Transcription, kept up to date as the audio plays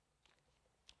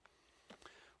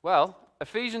Well,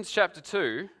 Ephesians chapter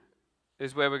 2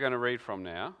 is where we're going to read from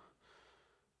now.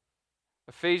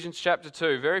 Ephesians chapter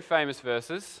 2, very famous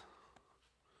verses.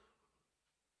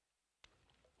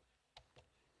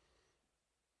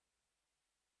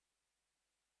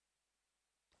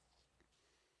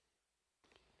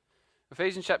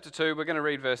 Ephesians chapter 2, we're going to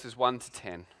read verses 1 to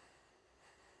 10.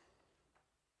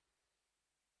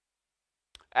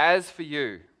 As for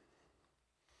you,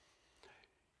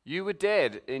 you were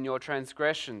dead in your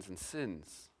transgressions and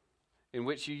sins, in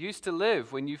which you used to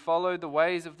live when you followed the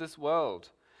ways of this world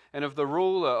and of the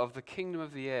ruler of the kingdom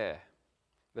of the air,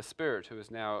 the Spirit who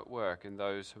is now at work in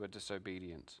those who are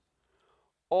disobedient.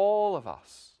 All of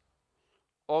us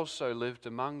also lived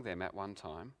among them at one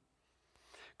time,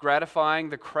 gratifying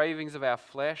the cravings of our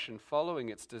flesh and following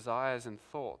its desires and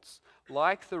thoughts.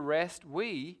 Like the rest,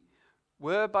 we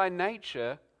were by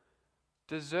nature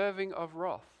deserving of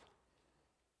wrath.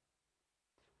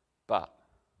 But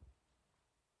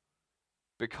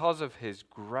because of his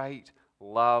great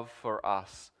love for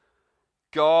us,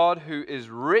 God, who is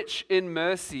rich in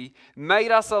mercy,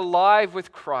 made us alive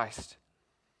with Christ,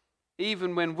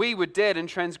 even when we were dead in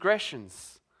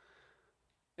transgressions.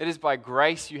 It is by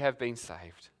grace you have been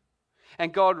saved.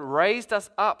 And God raised us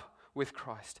up with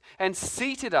Christ and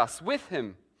seated us with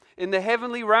him in the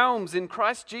heavenly realms in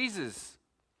Christ Jesus,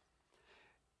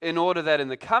 in order that in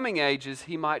the coming ages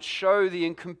he might show the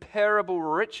incomparable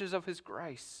riches of his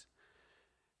grace,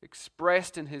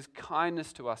 expressed in his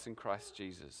kindness to us in Christ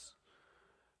Jesus.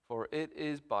 For it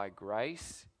is by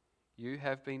grace you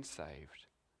have been saved,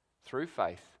 through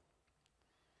faith.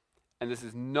 And this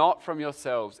is not from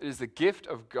yourselves, it is the gift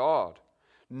of God,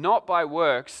 not by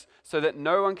works, so that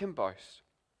no one can boast.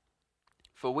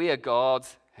 For we are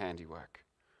God's handiwork,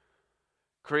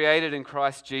 created in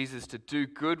Christ Jesus to do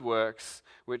good works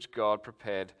which God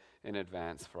prepared in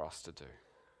advance for us to do.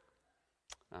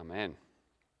 Amen.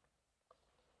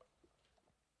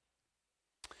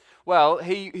 Well,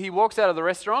 he walks out of the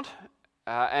restaurant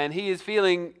and he is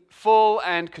feeling full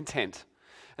and content.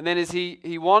 And then as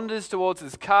he wanders towards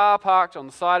his car parked on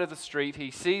the side of the street,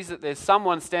 he sees that there's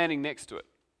someone standing next to it.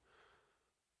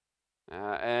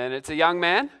 And it's a young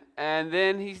man, and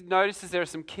then he notices there are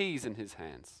some keys in his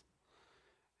hands.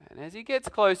 And as he gets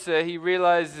closer, he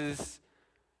realizes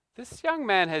this young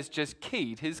man has just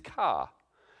keyed his car.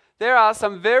 There are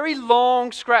some very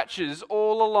long scratches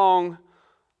all along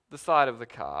the side of the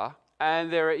car,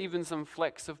 and there are even some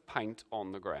flecks of paint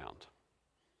on the ground.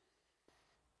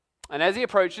 And as he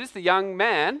approaches, the young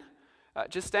man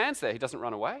just stands there. He doesn't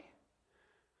run away.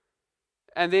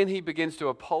 And then he begins to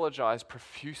apologize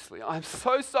profusely. I'm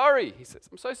so sorry, he says.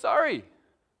 I'm so sorry.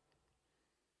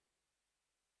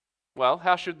 Well,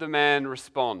 how should the man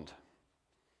respond?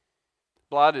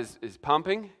 Blood is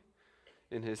pumping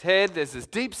in his head. There's this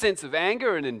deep sense of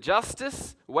anger and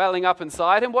injustice welling up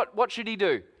inside him. What should he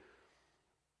do?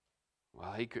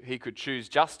 Well, he could choose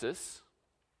justice.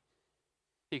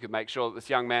 He could make sure that this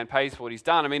young man pays for what he's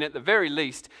done. I mean, at the very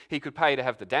least, he could pay to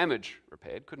have the damage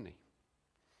repaired, couldn't he?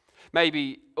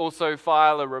 Maybe also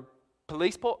file a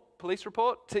police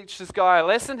report, teach this guy a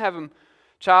lesson, have him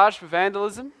charged for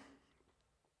vandalism.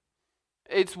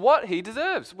 It's what he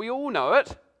deserves. We all know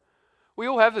it. We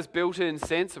all have this built-in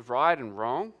sense of right and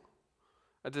wrong,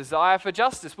 a desire for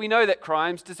justice. We know that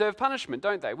crimes deserve punishment,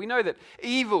 don't they? We know that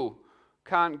evil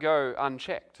can't go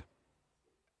unchecked.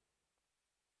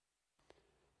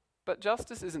 But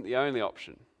justice isn't the only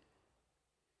option.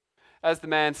 As the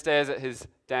man stares at his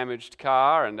damaged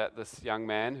car and at this young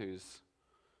man who's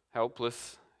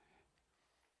helpless,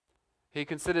 he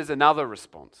considers another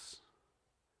response: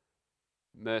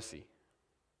 mercy.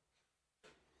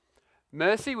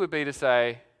 Mercy would be to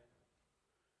say,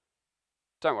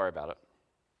 don't worry about it.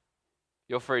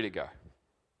 You're free to go.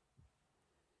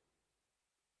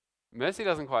 Mercy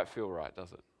doesn't quite feel right,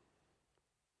 does it?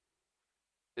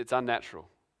 It's unnatural.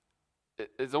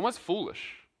 It's almost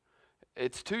foolish.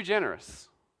 It's too generous.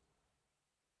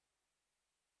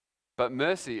 But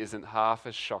mercy isn't half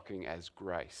as shocking as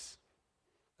grace.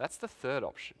 That's the third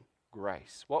option,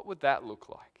 grace. What would that look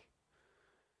like?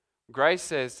 Grace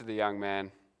says to the young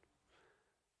man,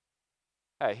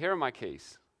 hey, here are my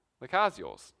keys. The car's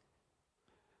yours.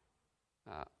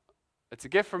 It's a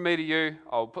gift from me to you.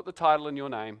 I'll put the title in your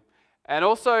name. And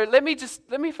also, let me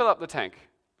fill up the tank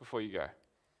before you go.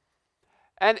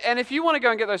 And if you want to go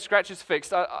and get those scratches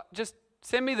fixed, just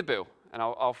send me the bill and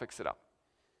I'll fix it up.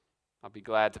 I'll be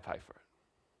glad to pay for it.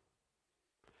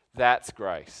 That's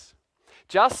grace.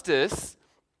 Justice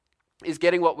is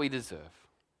getting what we deserve.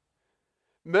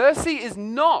 Mercy is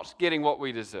not getting what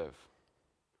we deserve.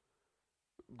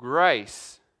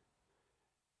 Grace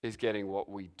is getting what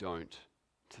we don't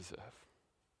deserve.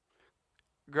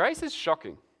 Grace is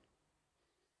shocking.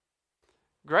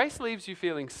 Grace leaves you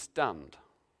feeling stunned.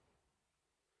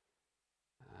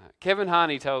 Kevin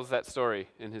Harney tells that story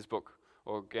in his book,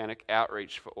 Organic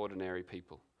Outreach for Ordinary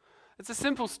People. It's a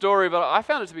simple story, but I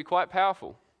found it to be quite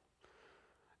powerful.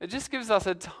 It just gives us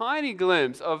a tiny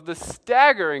glimpse of the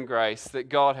staggering grace that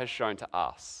God has shown to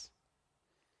us,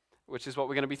 which is what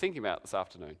we're going to be thinking about this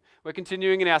afternoon. We're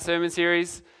continuing in our sermon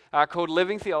series called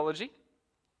Living Theology.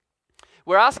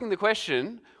 We're asking the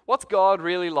question, what's God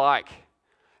really like?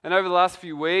 And over the last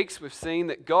few weeks, we've seen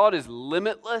that God is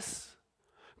limitless,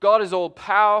 God is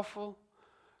all-powerful,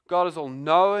 God is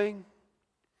all-knowing,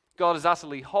 God is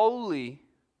utterly holy.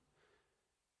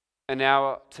 And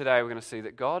now, today, we're going to see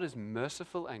that God is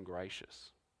merciful and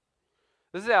gracious.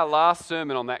 This is our last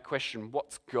sermon on that question,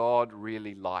 what's God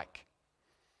really like?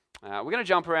 We're going to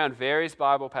jump around various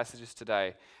Bible passages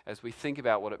today as we think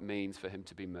about what it means for him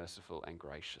to be merciful and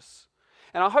gracious.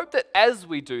 And I hope that as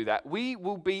we do that, we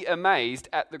will be amazed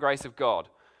at the grace of God.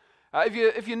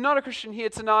 If you're not a Christian here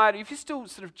tonight, if you're still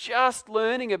sort of just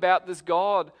learning about this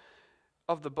God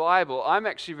of the Bible, I'm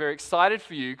actually very excited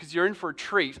for you because you're in for a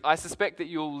treat. I suspect that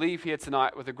you'll leave here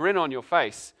tonight with a grin on your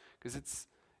face because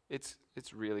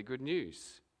it's really good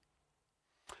news.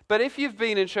 But if you've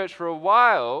been in church for a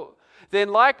while, then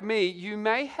like me, you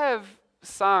may have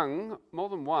sung more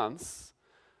than once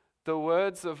the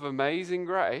words of amazing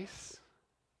grace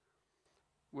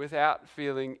without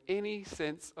feeling any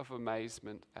sense of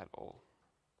amazement at all.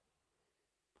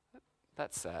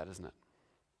 That's sad, isn't it?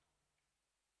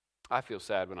 I feel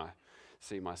sad when I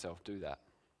see myself do that.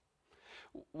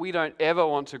 We don't ever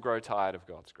want to grow tired of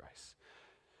God's grace.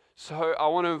 So I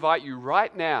want to invite you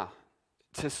right now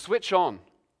to switch on,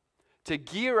 to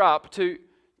gear up, to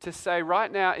say right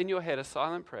now in your head a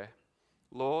silent prayer,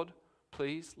 Lord,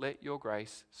 please let your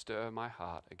grace stir my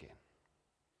heart again.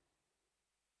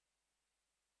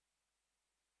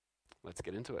 Let's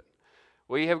get into it.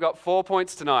 We have got 4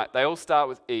 points tonight. They all start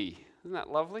with E. Isn't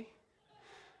that lovely?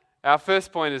 Our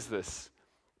first point is this: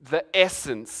 the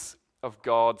essence of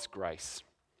God's grace.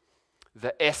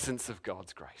 The essence of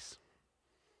God's grace.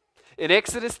 In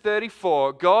Exodus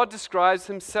 34, God describes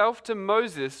himself to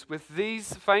Moses with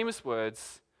these famous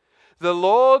words, the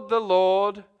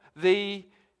Lord, the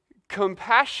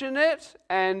compassionate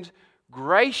and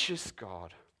gracious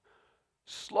God,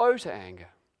 slow to anger,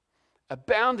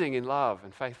 abounding in love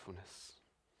and faithfulness,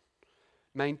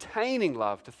 maintaining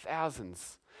love to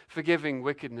thousands, forgiving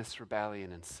wickedness,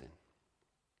 rebellion, and sin.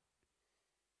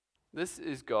 This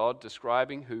is God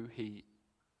describing who he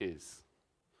is.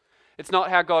 It's not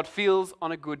how God feels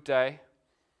on a good day.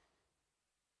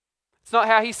 It's not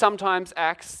how he sometimes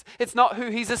acts. It's not who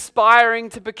he's aspiring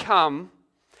to become.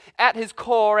 At his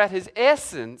core, at his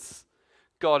essence,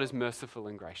 God is merciful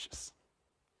and gracious.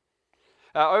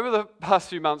 Over the past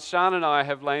few months, Sean and I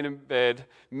have lain in bed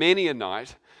many a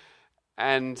night,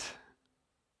 and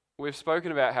we've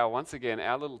spoken about how, once again,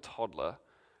 our little toddler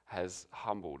has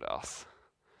humbled us.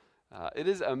 It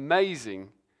is amazing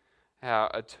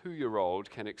how a 2-year-old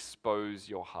can expose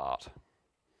your heart.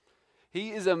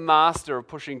 He is a master of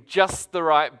pushing just the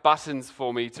right buttons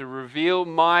for me to reveal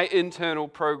my internal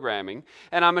programming,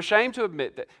 and I'm ashamed to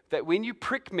admit that when you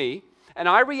prick me and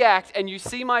I react and you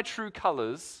see my true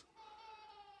colors,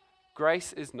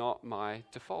 grace is not my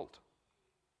default.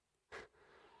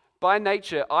 By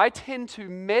nature, I tend to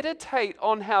meditate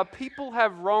on how people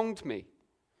have wronged me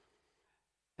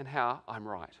and how I'm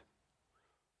right.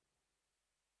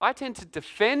 I tend to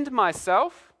defend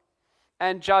myself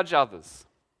and judge others.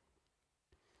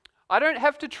 I don't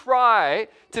have to try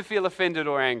to feel offended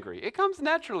or angry. It comes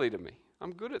naturally to me.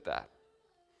 I'm good at that.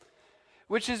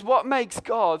 Which is what makes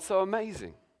God so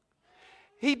amazing.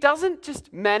 He doesn't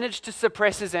just manage to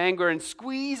suppress his anger and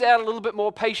squeeze out a little bit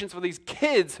more patience for these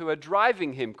kids who are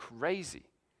driving him crazy.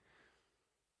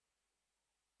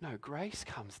 No, grace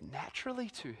comes naturally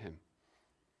to him.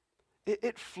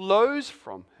 It flows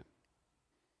from him.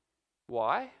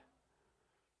 Why?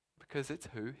 Because it's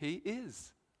who he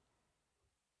is.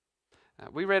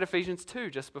 We read Ephesians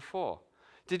 2 just before.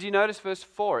 Did you notice verse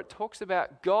 4? It talks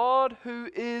about God who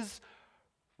is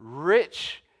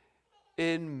rich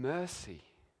in mercy.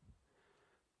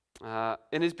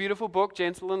 In his beautiful book,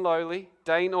 Gentle and Lowly,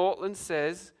 Dane Ortland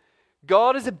says,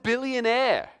 God is a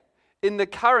billionaire in the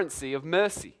currency of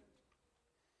mercy.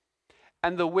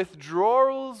 And the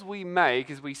withdrawals we make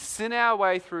as we sin our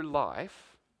way through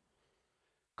life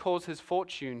cause his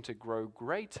fortune to grow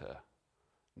greater,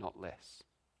 not less.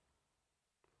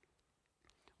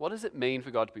 What does it mean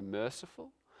for God to be merciful?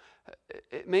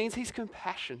 It means he's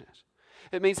compassionate.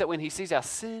 It means that when he sees our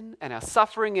sin and our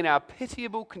suffering and our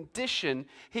pitiable condition,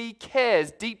 he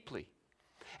cares deeply.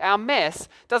 Our mess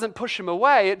doesn't push him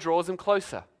away, it draws him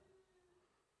closer.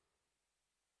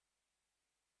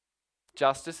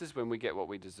 Justice is when we get what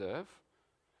we deserve.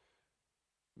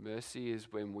 Mercy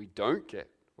is when we don't get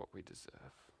what we deserve.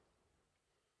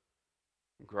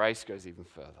 Grace goes even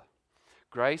further.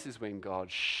 Grace is when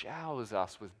God showers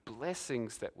us with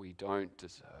blessings that we don't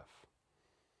deserve.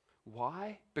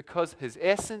 Why? Because his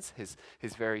essence,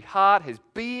 his very heart, his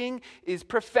being is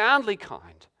profoundly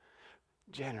kind,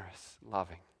 generous,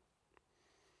 loving.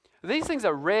 These things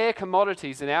are rare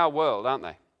commodities in our world, aren't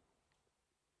they?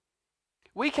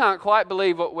 We can't quite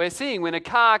believe what we're seeing when a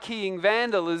car-keying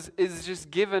vandal is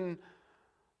just given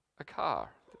a car,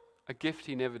 a gift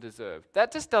he never deserved.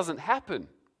 That just doesn't happen.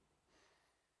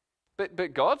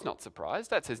 But God's not surprised.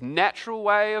 That's his natural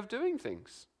way of doing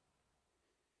things.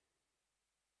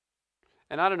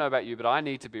 And I don't know about you, but I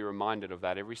need to be reminded of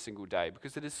that every single day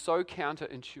because it is so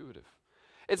counterintuitive.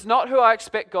 It's not who I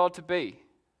expect God to be.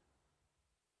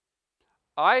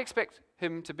 I expect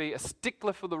him to be a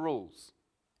stickler for the rules.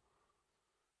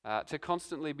 To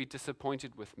constantly be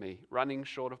disappointed with me, running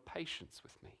short of patience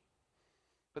with me.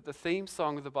 But the theme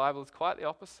song of the Bible is quite the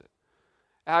opposite.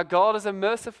 Our God is a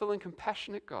merciful and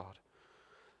compassionate God,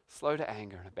 slow to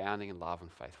anger and abounding in love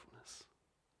and faithfulness.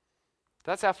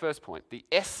 That's our first point, the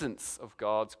essence of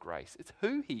God's grace. It's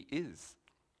who he is.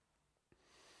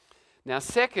 Now,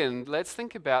 second, let's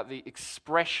think about the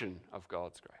expression of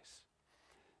God's grace.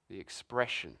 The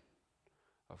expression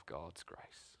of God's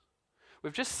grace.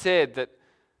 We've just said that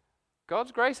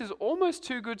God's grace is almost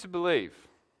too good to believe.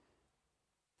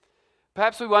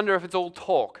 Perhaps we wonder if it's all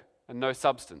talk and no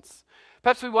substance.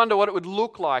 Perhaps we wonder what it would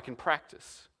look like in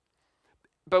practice.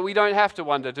 But we don't have to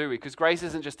wonder, do we? Because grace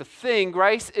isn't just a thing,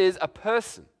 grace is a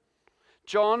person.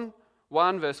 John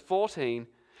 1 verse 14,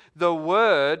 the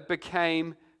Word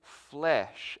became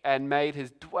flesh and made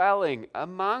his dwelling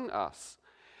among us.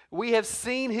 We have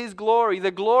seen his glory,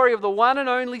 the glory of the one and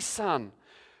only Son,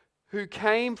 who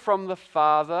came from the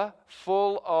Father,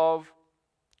 full of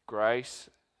grace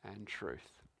and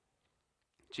truth.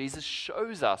 Jesus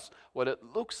shows us what it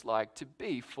looks like to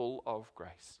be full of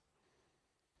grace.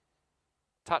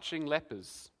 Touching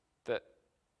lepers that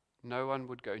no one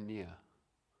would go near.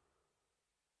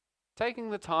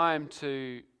 Taking the time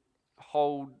to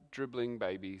hold dribbling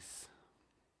babies.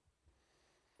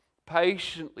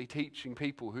 Patiently teaching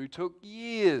people who took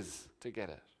years to get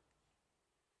it.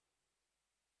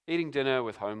 Eating dinner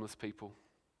with homeless people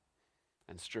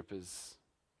and strippers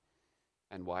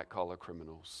and white-collar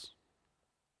criminals.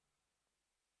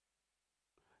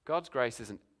 God's grace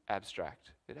isn't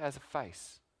abstract. It has a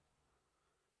face.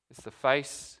 It's the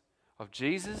face of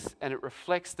Jesus, and it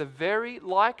reflects the very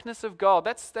likeness of God.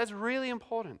 That's really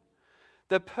important.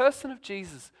 The person of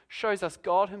Jesus shows us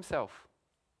God himself.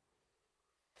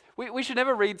 We should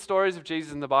never read stories of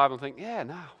Jesus in the Bible and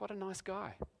think, what a nice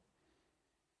guy.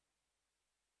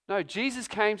 No, Jesus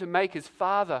came to make his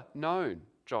Father known,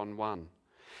 John 1.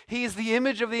 He is the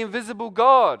image of the invisible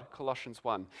God, Colossians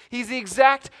 1. He's the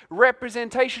exact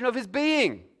representation of his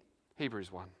being,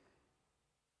 Hebrews 1.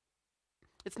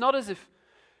 It's not as if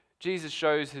Jesus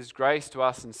shows his grace to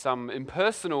us in some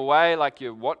impersonal way, like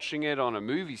you're watching it on a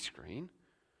movie screen.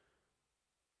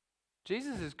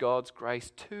 Jesus is God's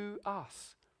grace to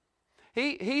us.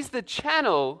 He's the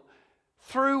channel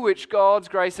through which God's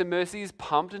grace and mercy is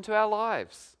pumped into our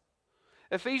lives.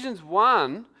 Ephesians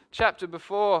 1, chapter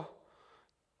before,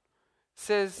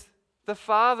 says, the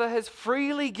Father has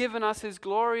freely given us his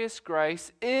glorious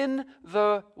grace in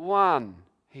the one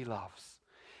he loves.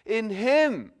 In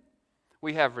him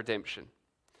we have redemption.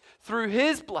 Through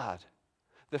his blood,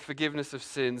 the forgiveness of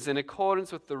sins in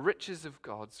accordance with the riches of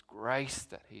God's grace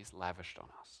that he has lavished on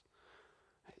us.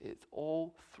 It's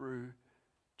all through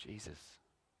Jesus.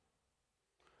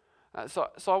 So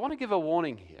I want to give a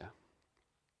warning here.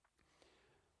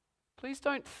 Please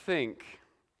don't think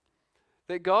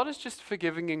that God is just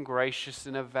forgiving and gracious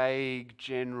in a vague,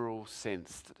 general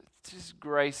sense. That it's just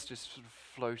grace just sort of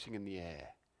floating in the air.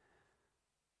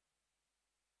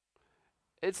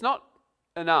 It's not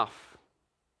enough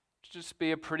to just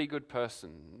be a pretty good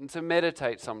person and to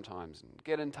meditate sometimes and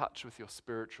get in touch with your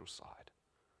spiritual side.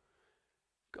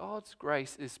 God's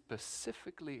grace is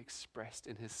specifically expressed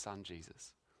in his Son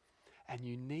Jesus. And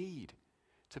you need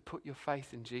to put your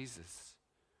faith in Jesus,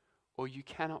 or you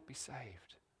cannot be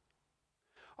saved.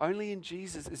 Only in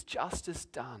Jesus is justice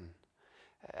done,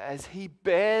 as he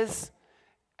bears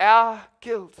our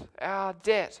guilt, our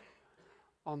debt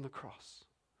on the cross.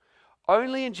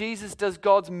 Only in Jesus does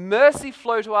God's mercy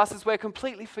flow to us as we're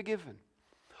completely forgiven.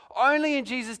 Only in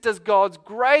Jesus does God's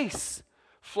grace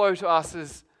flow to us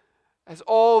as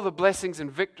all the blessings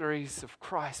and victories of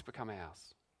Christ become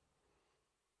ours.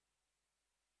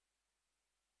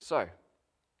 So,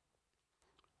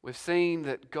 we've seen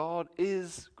that God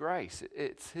is grace.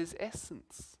 It's His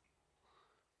essence.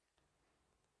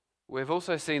 We've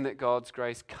also seen that God's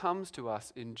grace comes to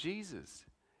us in Jesus.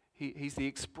 He's the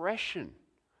expression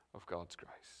of God's grace.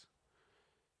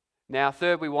 Now,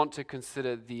 third, we want to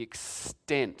consider the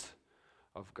extent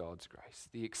of God's grace.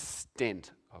 The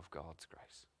extent of God's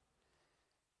grace.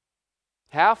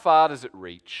 How far does it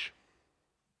reach?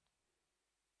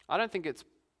 I don't think it's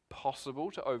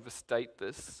possible to overstate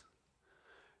this.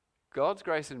 God's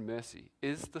grace and mercy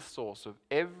is the source of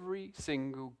every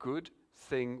single good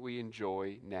thing we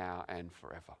enjoy now and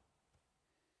forever.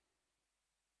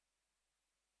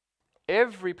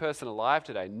 Every person alive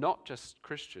today, not just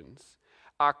Christians,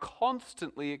 are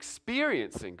constantly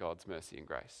experiencing God's mercy and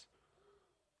grace.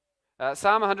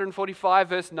 Psalm 145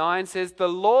 verse 9 says, "The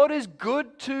Lord is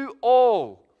good to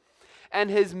all, and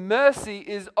His mercy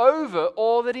is over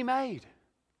all that He made."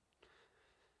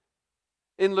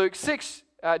 In Luke 6,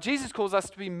 Jesus calls us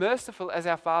to be merciful as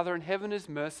our Father in heaven is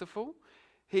merciful.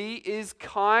 He is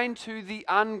kind to the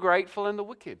ungrateful and the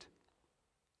wicked.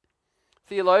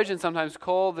 Theologians sometimes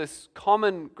call this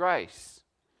common grace.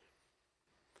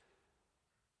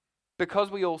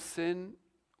 Because we all sin,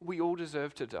 we all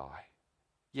deserve to die.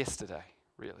 Yesterday,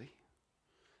 really.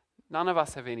 None of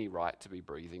us have any right to be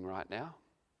breathing right now.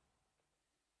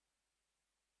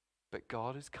 But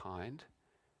God is kind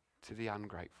to the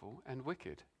ungrateful and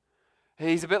wicked.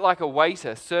 He's a bit like a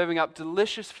waiter serving up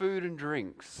delicious food and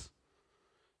drinks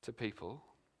to people,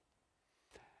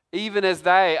 even as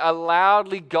they are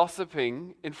loudly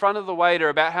gossiping in front of the waiter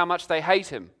about how much they hate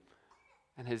him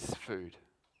and his food.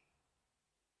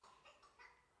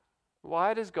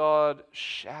 Why does God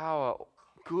shower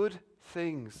good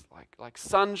things like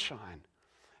sunshine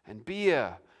and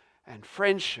beer and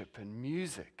friendship and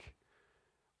music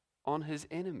on His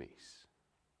enemies?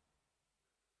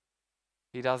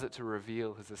 He does it to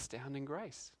reveal His astounding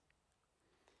grace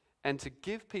and to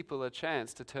give people a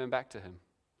chance to turn back to Him.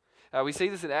 We see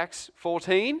this in Acts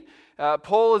 14.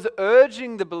 Paul is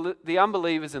urging the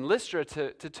unbelievers in Lystra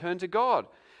to turn to God.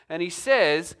 And he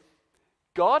says,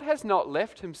 God has not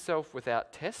left Himself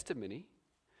without testimony.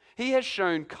 He has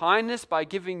shown kindness by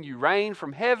giving you rain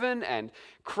from heaven and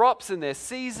crops in their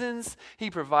seasons. He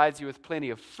provides you with plenty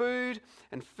of food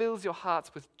and fills your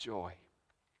hearts with joy.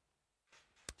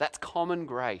 That's common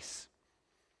grace.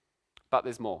 But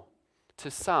there's more.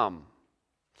 To some,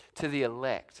 to the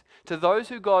elect, to those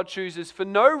who God chooses for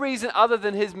no reason other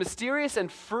than His mysterious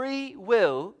and free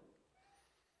will,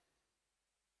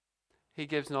 He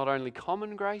gives not only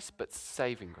common grace, but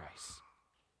saving grace.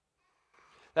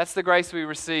 That's the grace we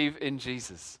receive in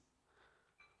Jesus.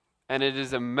 And it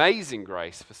is amazing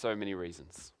grace for so many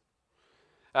reasons.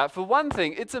 For one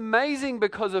thing, it's amazing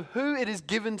because of who it is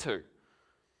given to.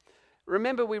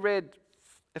 Remember we read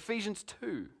Ephesians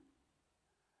 2,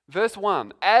 verse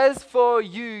 1. As for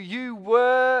you, you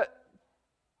were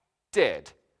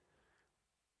dead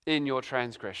in your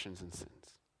transgressions and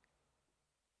sins.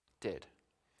 Dead.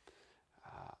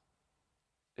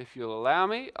 If you'll allow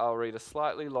me, I'll read a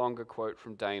slightly longer quote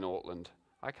from Dane Ortland.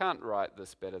 I can't write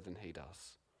this better than he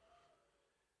does.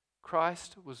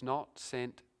 Christ was not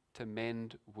sent to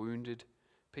mend wounded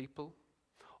people,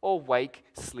 or wake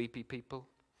sleepy people,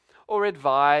 or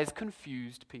advise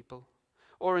confused people,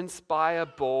 or inspire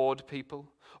bored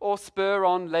people, or spur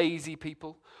on lazy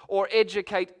people, or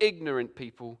educate ignorant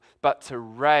people, but to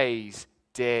raise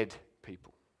dead people.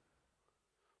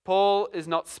 Paul is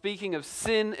not speaking of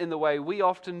sin in the way we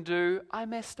often do. I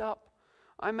messed up.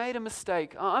 I made a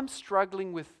mistake. I'm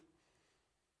struggling with.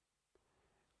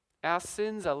 Our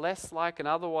sins are less like an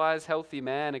otherwise healthy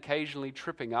man occasionally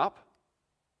tripping up,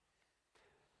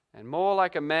 and more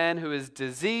like a man who is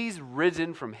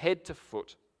disease-ridden from head to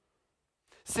foot.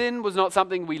 Sin was not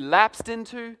something we lapsed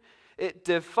into. It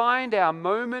defined our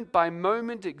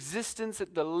moment-by-moment existence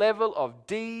at the level of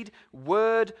deed,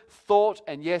 word, thought,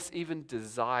 and yes, even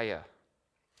desire.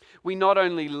 We not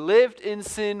only lived in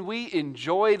sin, we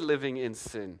enjoyed living in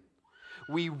sin.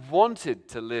 We wanted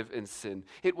to live in sin.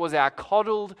 It was our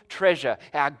coddled treasure,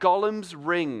 our Gollum's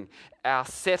ring, our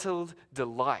settled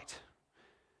delight.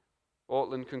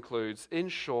 Ortland concludes, in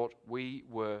short, we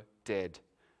were dead,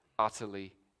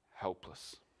 utterly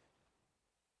helpless.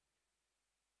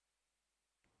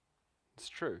 It's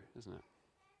true, isn't it?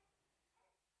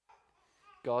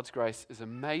 God's grace is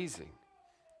amazing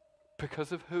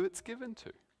because of who it's given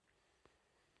to.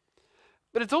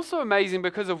 But it's also amazing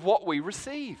because of what we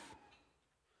receive.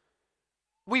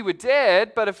 We were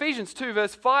dead, but Ephesians 2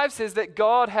 verse 5 says that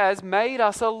God has made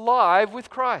us alive with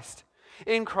Christ.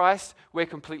 In Christ, we're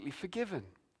completely forgiven.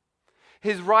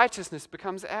 His righteousness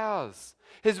becomes ours.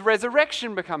 His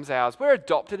resurrection becomes ours. We're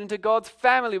adopted into God's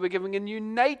family. We're given a new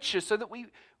nature so that we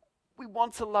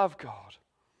want to love God.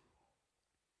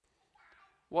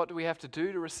 What do we have to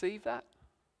do to receive that?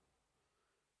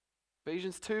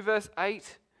 Ephesians 2 verse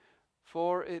 8,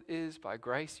 for it is by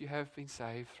grace you have been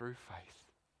saved through faith.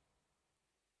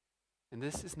 And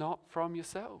this is not from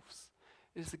yourselves.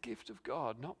 It is the gift of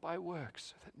God, not by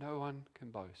works, so that no one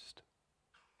can boast.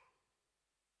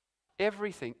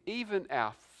 Everything, even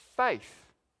our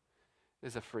faith,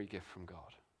 is a free gift from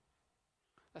God.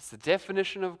 That's the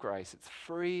definition of grace. It's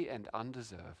free and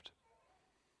undeserved.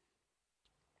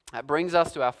 That brings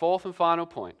us to our fourth and final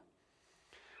point.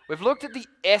 We've looked at the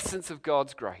essence of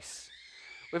God's grace.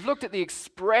 We've looked at the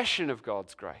expression of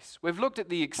God's grace. We've looked at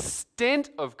the extent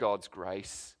of God's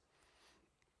grace.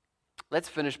 Let's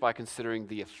finish by considering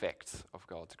the effects of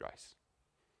God's grace.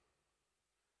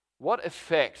 What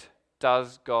effect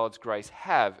does God's grace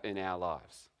have in our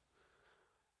lives?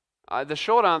 The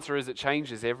short answer is it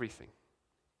changes everything.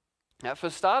 Now, for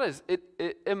starters,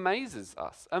 it amazes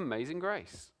us. Amazing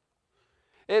grace.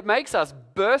 It makes us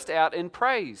burst out in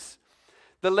praise.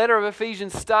 The letter of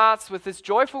Ephesians starts with this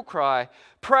joyful cry,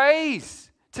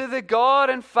 praise to the God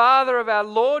and Father of our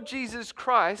Lord Jesus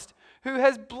Christ, who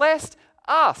has blessed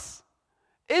us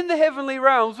in the heavenly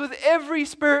realms with every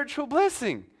spiritual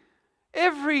blessing.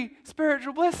 Every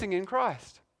spiritual blessing in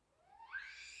Christ.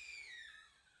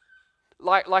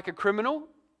 Like a criminal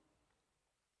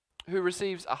who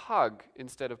receives a hug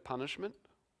instead of punishment.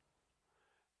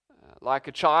 Like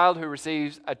a child who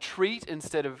receives a treat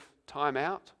instead of time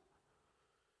out.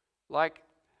 Like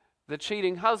the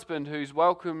cheating husband who's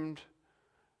welcomed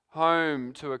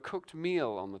home to a cooked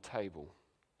meal on the table.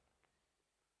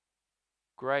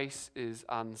 Grace is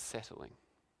unsettling.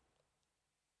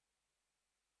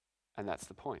 And that's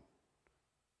the point.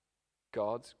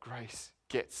 God's grace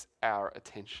gets our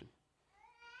attention.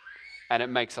 And it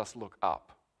makes us look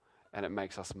up. And it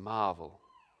makes us marvel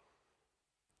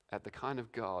at the kind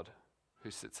of God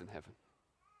who sits in heaven.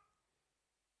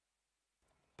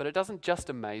 But it doesn't just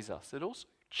amaze us, it also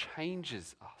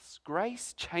changes us.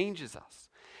 Grace changes us.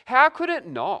 How could it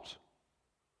not?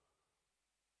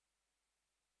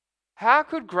 How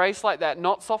could grace like that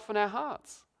not soften our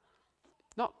hearts?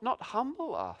 Not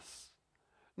humble us?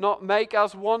 Not make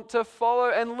us want to follow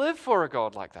and live for a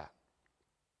God like that?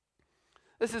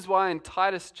 This is why in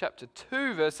Titus chapter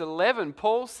 2 verse 11,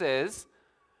 Paul says,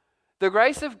 the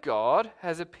grace of God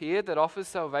has appeared that offers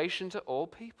salvation to all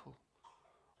people.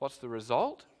 What's the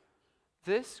result?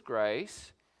 This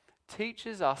grace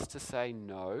teaches us to say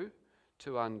no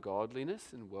to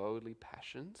ungodliness and worldly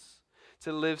passions,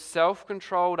 to live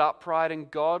self-controlled, upright,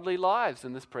 and godly lives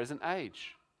in this present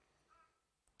age.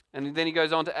 And then he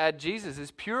goes on to add, Jesus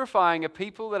is purifying a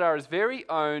people that are his very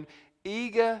own,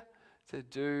 eager to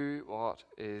do what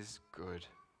is good.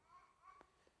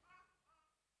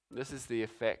 This is the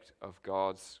effect of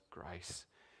God's grace.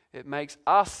 It makes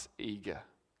us eager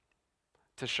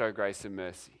to show grace and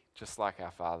mercy, just like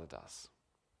our Father does.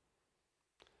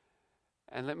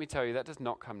 And let me tell you, that does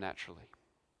not come naturally.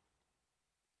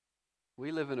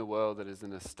 We live in a world that is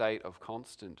in a state of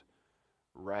constant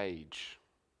rage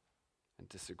and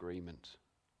disagreement.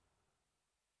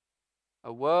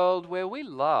 A world where we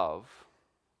love,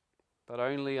 but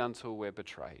only until we're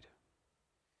betrayed.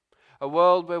 A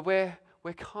world where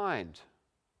we're kind,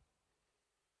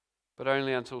 but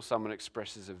only until someone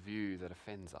expresses a view that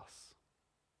offends us.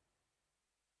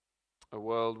 A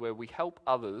world where we help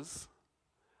others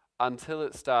until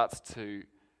it starts to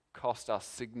cost us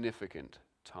significant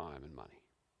time and money.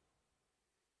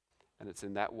 And it's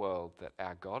in that world that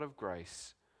our God of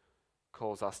grace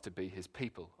calls us to be his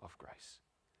people of grace.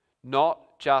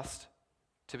 Not just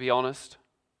to be honest,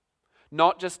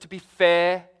 not just to be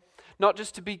fair, not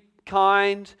just to be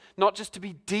kind, not just to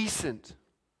be decent,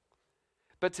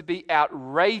 but to be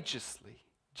outrageously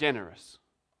generous,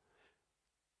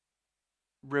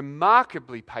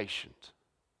 remarkably patient,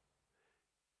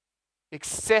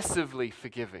 excessively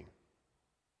forgiving.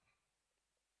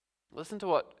 Listen to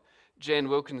what Jen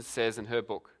Wilkins says in her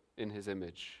book, In His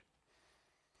Image.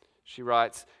 She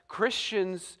writes,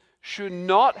 Christians should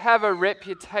not have a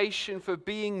reputation for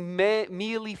being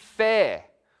merely fair.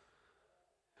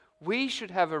 We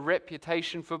should have a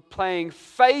reputation for playing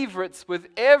favorites with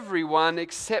everyone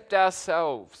except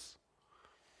ourselves.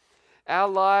 Our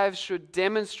lives should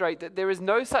demonstrate that there is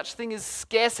no such thing as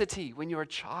scarcity when you're a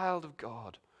child of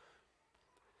God.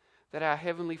 that our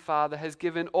Heavenly Father has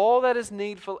given all that is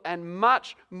needful and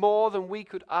much more than we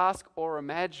could ask or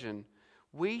imagine,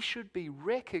 we should be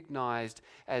recognized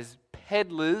as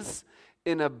peddlers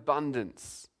in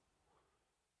abundance.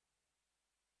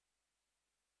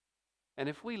 And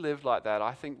if we lived like that,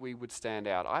 I think we would stand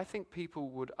out. I think people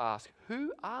would ask,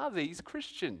 who are these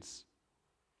Christians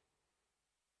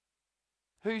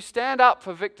who stand up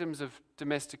for victims of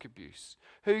domestic abuse,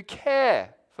 who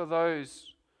care for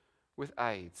those with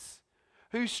AIDS,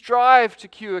 who strive to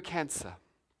cure cancer,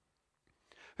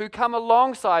 who come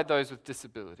alongside those with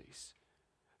disabilities,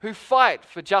 who fight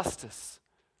for justice,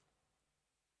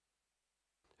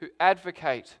 who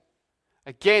advocate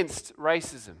against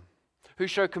racism, who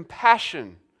show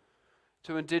compassion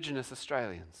to Indigenous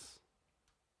Australians,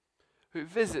 who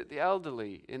visit the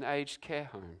elderly in aged care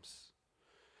homes,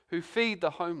 who feed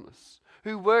the homeless,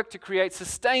 who work to create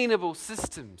sustainable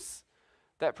systems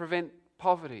that prevent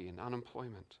poverty and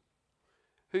unemployment,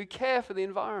 who care for the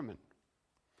environment,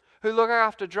 who look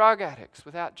after drug addicts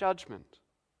without judgment,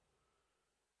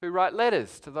 who write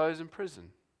letters to those in prison,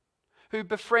 who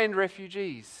befriend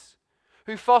refugees,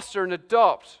 who foster and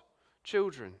adopt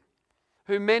children,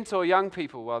 who mentor young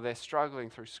people while they're struggling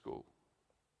through school.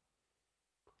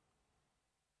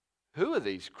 Who are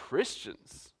these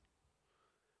Christians?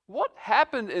 What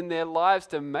happened in their lives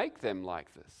to make them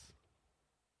like this?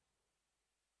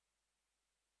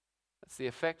 That's the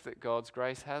effect that God's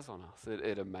grace has on us.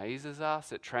 It amazes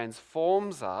us, it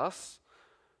transforms us.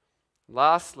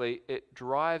 Lastly, it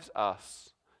drives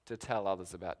us to tell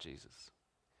others about Jesus.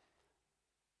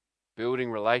 Building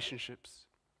relationships,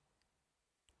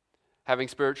 having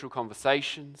spiritual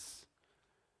conversations,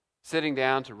 sitting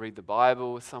down to read the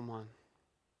Bible with someone.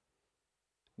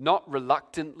 Not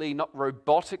reluctantly, not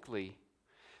robotically,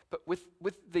 but with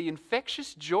the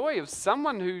infectious joy of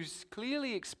someone who's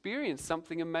clearly experienced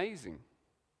something amazing.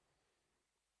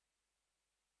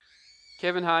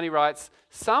 Kevin Harney writes,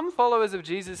 some followers of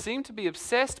Jesus seem to be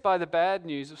obsessed by the bad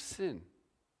news of sin.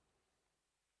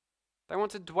 They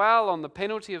want to dwell on the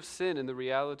penalty of sin and the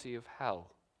reality of hell.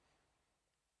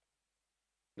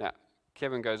 Now,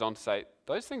 Kevin goes on to say,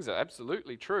 those things are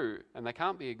absolutely true and they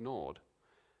can't be ignored.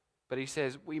 But he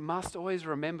says, we must always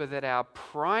remember that our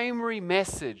primary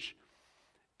message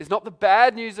is not the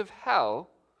bad news of hell,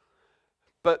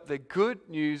 but the good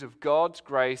news of God's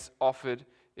grace offered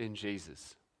in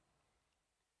Jesus.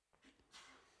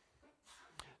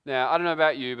 Now, I don't know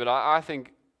about you, but I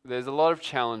think there's a lot of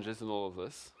challenges in all of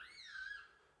this.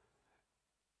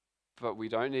 But we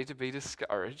don't need to be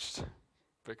discouraged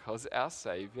because our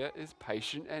Savior is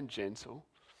patient and gentle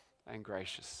and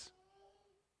gracious.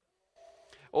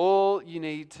 All you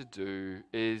need to do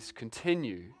is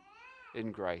continue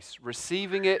in grace,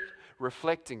 receiving it,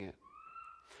 reflecting it,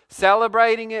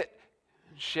 celebrating it,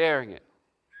 sharing it.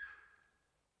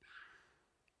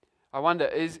 I wonder,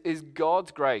 is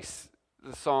God's grace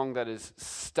the song that is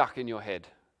stuck in your head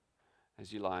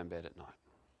as you lie in bed at night?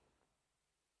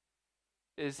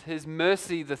 Is His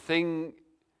mercy the thing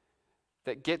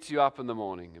that gets you up in the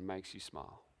morning and makes you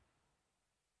smile?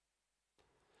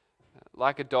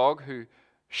 Like a dog who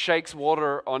shakes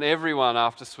water on everyone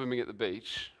after swimming at the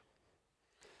beach,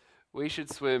 we should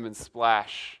swim and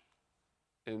splash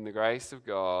in the grace of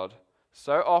God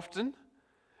so often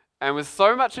and with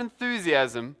so much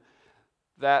enthusiasm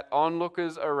that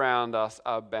onlookers around us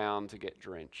are bound to get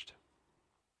drenched.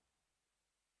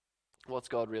 What's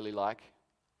God really like?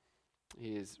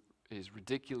 He is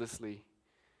ridiculously,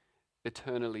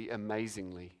 eternally,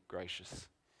 amazingly gracious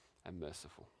and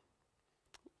merciful.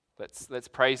 Let's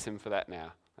praise Him for that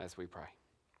now as we pray.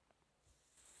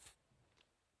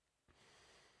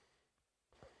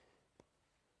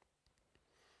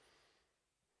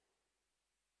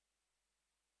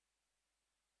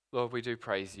 Lord, we do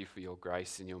praise You for Your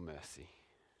grace and Your mercy.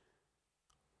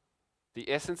 The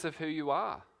essence of who You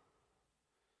are.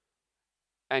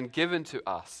 And given to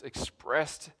us,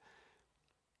 expressed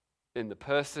in the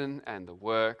person and the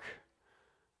work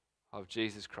of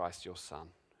Jesus Christ, Your Son,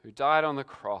 who died on the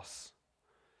cross,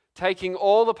 taking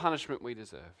all the punishment we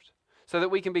deserved, so that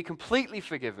we can be completely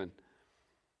forgiven.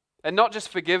 And not just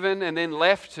forgiven and then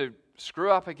left to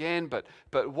screw up again, but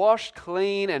washed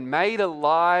clean and made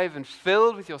alive and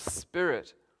filled with Your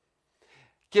Spirit,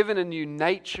 given a new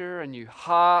nature, a new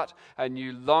heart, a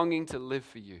new longing to live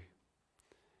for You.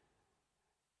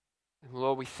 And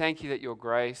Lord, we thank You that Your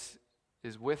grace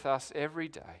is with us every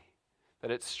day,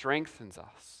 that it strengthens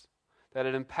us, that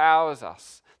it empowers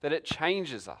us, that it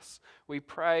changes us. We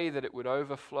pray that it would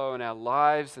overflow in our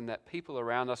lives and that people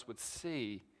around us would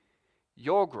see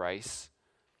Your grace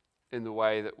in the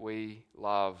way that we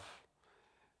love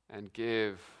and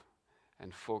give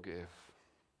and forgive.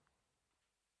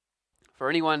 For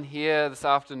anyone here this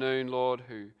afternoon, Lord,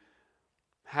 who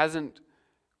hasn't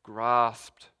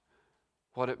grasped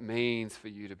what it means for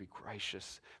you to be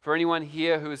gracious, for anyone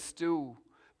here who is still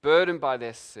burdened by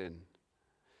their sin,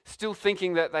 still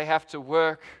thinking that they have to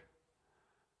work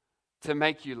to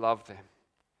make you love them,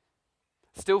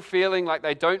 still feeling like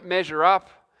they don't measure up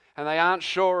and they aren't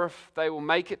sure if they will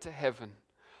make it to heaven,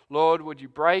 Lord, would you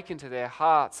break into their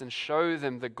hearts and show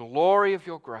them the glory of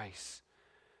your grace,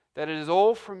 that it is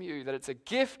all from you, that it's a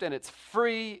gift and it's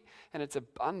free and it's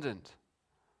abundant.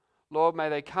 Lord, may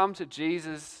they come to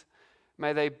Jesus,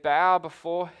 may they bow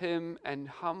before him and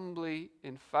humbly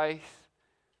in faith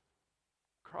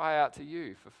cry out to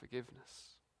you for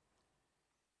forgiveness.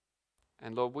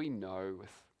 And Lord, we know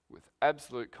with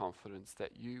absolute confidence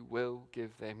that you will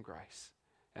give them grace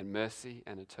and mercy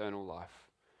and eternal life.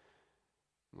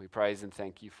 We praise and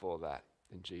thank you for that.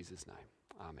 In Jesus' name,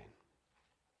 amen.